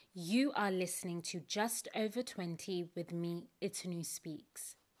You are listening to Just Over 20 with me, Itunu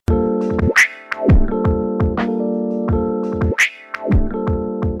Speaks.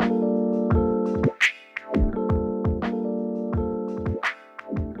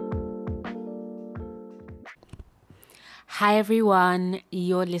 Hi everyone,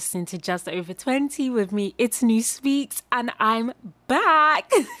 you're listening to Just Over 20 with me, Itunu Speaks, and I'm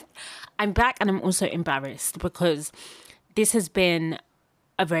back. I'm back and I'm also embarrassed because this has been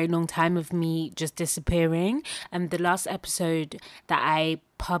a very long time of me just disappearing. And the last episode that I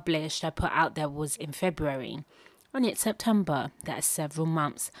put out there was in February. Only it's September. That's several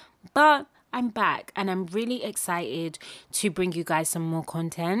months. But I'm back and I'm really excited to bring you guys some more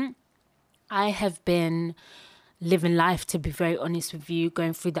content. I have been living life, to be very honest with you,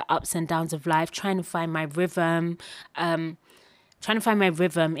 going through the ups and downs of life, trying to find my rhythm,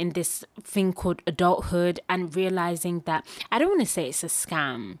 in this thing called adulthood, and realizing that I don't want to say it's a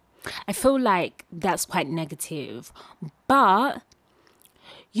scam. I feel like that's quite negative. But,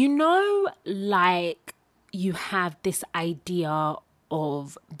 like you have this idea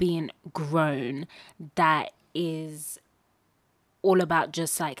of being grown that is all about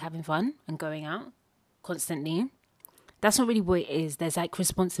just like having fun and going out constantly. That's not really what it is. There's like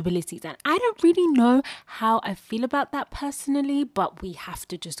responsibilities, and I don't really know how I feel about that personally, but we have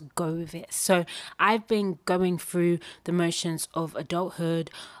to just go with it. So I've been going through the motions of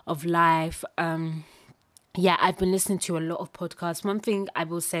adulthood, of life. I've been listening to a lot of podcasts. One thing I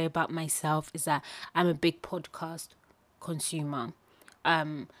will say about myself is that I'm a big podcast consumer.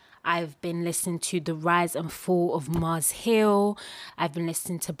 I've been listening to The Rise and Fall of Mars Hill. I've been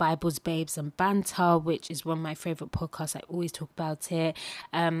listening to Bibles, Babes and Banter, which is one of my favourite podcasts. I always talk about it.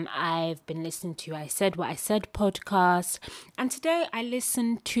 I've been listening to I Said What I Said podcast. And today I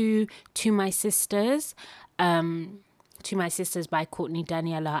listened to My Sisters. To My Sisters by Courtney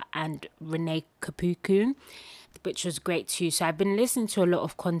Daniela and Renee Kapuku, which was great too. So I've been listening to a lot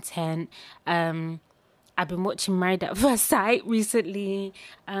of content. I've been watching Married at First Sight recently.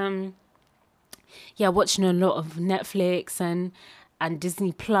 Watching a lot of Netflix and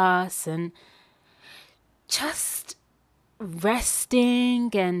Disney Plus, and just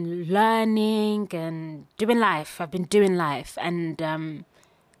resting and learning and doing life. I've been doing life, and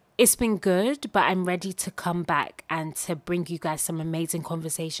it's been good, but I'm ready to come back and to bring you guys some amazing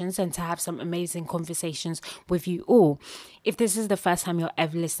conversations and to have some amazing conversations with you all. If this is the first time you're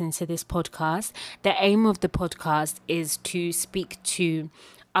ever listening to this podcast, the aim of the podcast is to speak to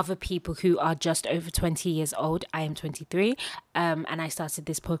other people who are just over 20 years old. I am 23, and I started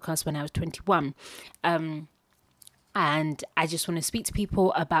this podcast when I was 21. And I just want to speak to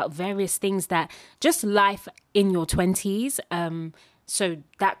people about various things that just life in your 20s. So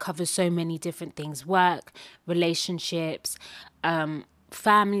that covers so many different things: work, relationships,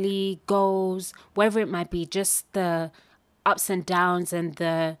 family, goals, whatever it might be, just the ups and downs and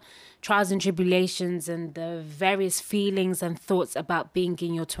the trials and tribulations and the various feelings and thoughts about being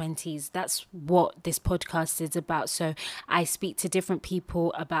in your 20s. That's what this podcast is about. So I speak to different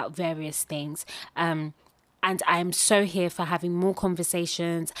people about various things. And I'm so here for having more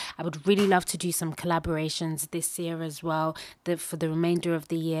conversations. I would really love to do some collaborations this year as well, for the remainder of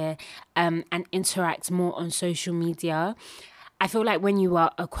the year, and interact more on social media. I feel like when you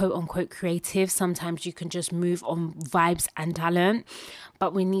are a quote-unquote creative, sometimes you can just move on vibes and talent,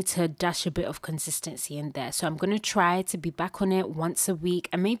 but we need to dash a bit of consistency in there. So I'm going to try to be back on it once a week,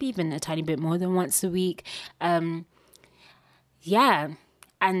 and maybe even a tiny bit more than once a week. And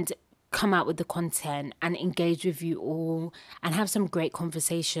come out with the content and engage with you all and have some great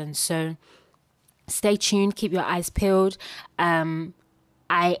conversations. So stay tuned, keep your eyes peeled.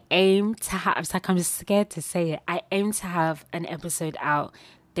 I aim to have, I'm just scared to say it, I aim to have an episode out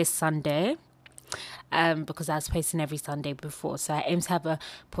this Sunday, because I was posting every Sunday before. So I aim to have a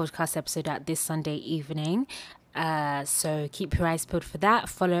podcast episode out this Sunday evening. So keep your eyes peeled for that.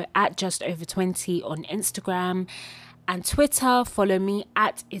 Follow at Just Over 20 on Instagram and Twitter. Follow me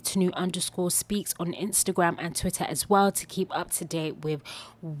at Itunu_speaks on Instagram and Twitter as well, to keep up to date with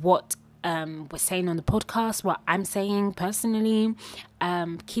what we're saying on the podcast, what I'm saying personally.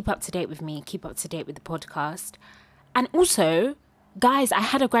 Keep up to date with me, keep up to date with the podcast. And also, guys, I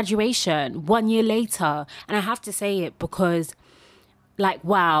had a graduation 1 year later, and I have to say it because, like,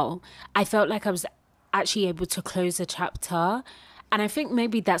 wow, I felt like I was actually able to close a chapter. And I think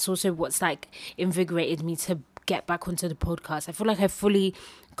maybe that's also what's like invigorated me to get back onto the podcast. I feel like I fully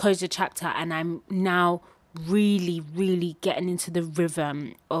closed a chapter, and I'm now really, really getting into the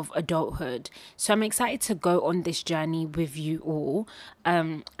rhythm of adulthood. So I'm excited to go on this journey with you all,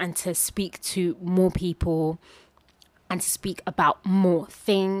 and to speak to more people and to speak about more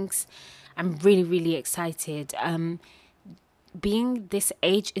things. I'm really, really excited. Being this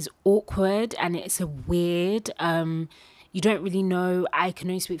age is awkward and it's a weird. You don't really know. I can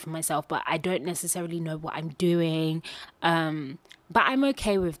only speak for myself, but I don't necessarily know what I'm doing. But I'm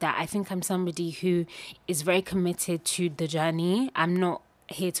okay with that. I think I'm somebody who is very committed to the journey. I'm not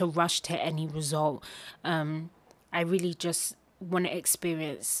here to rush to any result. I really just want to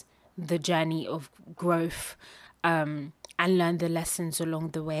experience the journey of growth and learn the lessons along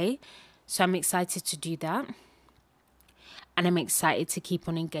the way. So I'm excited to do that. And I'm excited to keep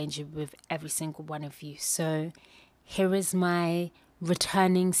on engaging with every single one of you. So here is my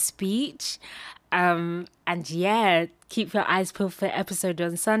returning speech. And yeah, keep your eyes peeled for the episode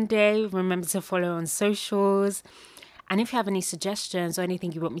on Sunday. Remember to follow on socials. And if you have any suggestions or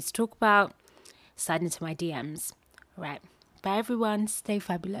anything you want me to talk about, slide into my DMs. All right. Bye, everyone. Stay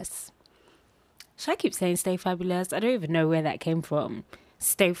fabulous. Should I keep saying stay fabulous? I don't even know where that came from.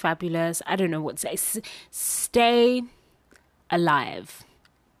 Stay fabulous. I don't know what to say. Stay alive.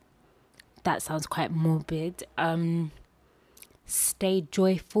 That sounds quite morbid. Stay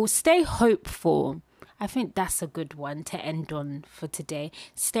joyful. Stay hopeful. I think that's a good one to end on for today.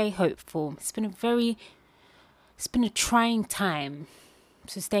 Stay hopeful. It's been a trying time.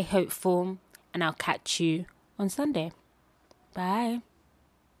 So stay hopeful, and I'll catch you on Sunday. Bye.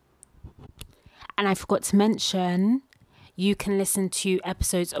 And I forgot to mention, you can listen to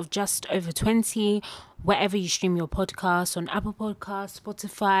episodes of Just Over 20 wherever you stream your podcast, on Apple Podcasts,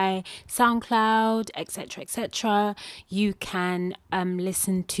 Spotify, SoundCloud, etc., etc. You can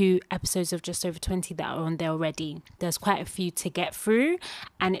listen to episodes of Just Over 20 that are on there already. There's quite a few to get through,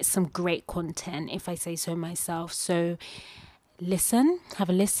 and it's some great content, if I say so myself. So listen, have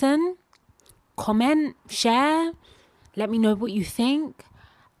a listen, comment, share, let me know what you think.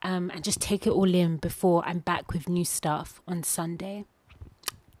 And just take it all in before I'm back with new stuff on Sunday.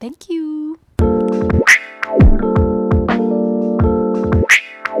 Thank you.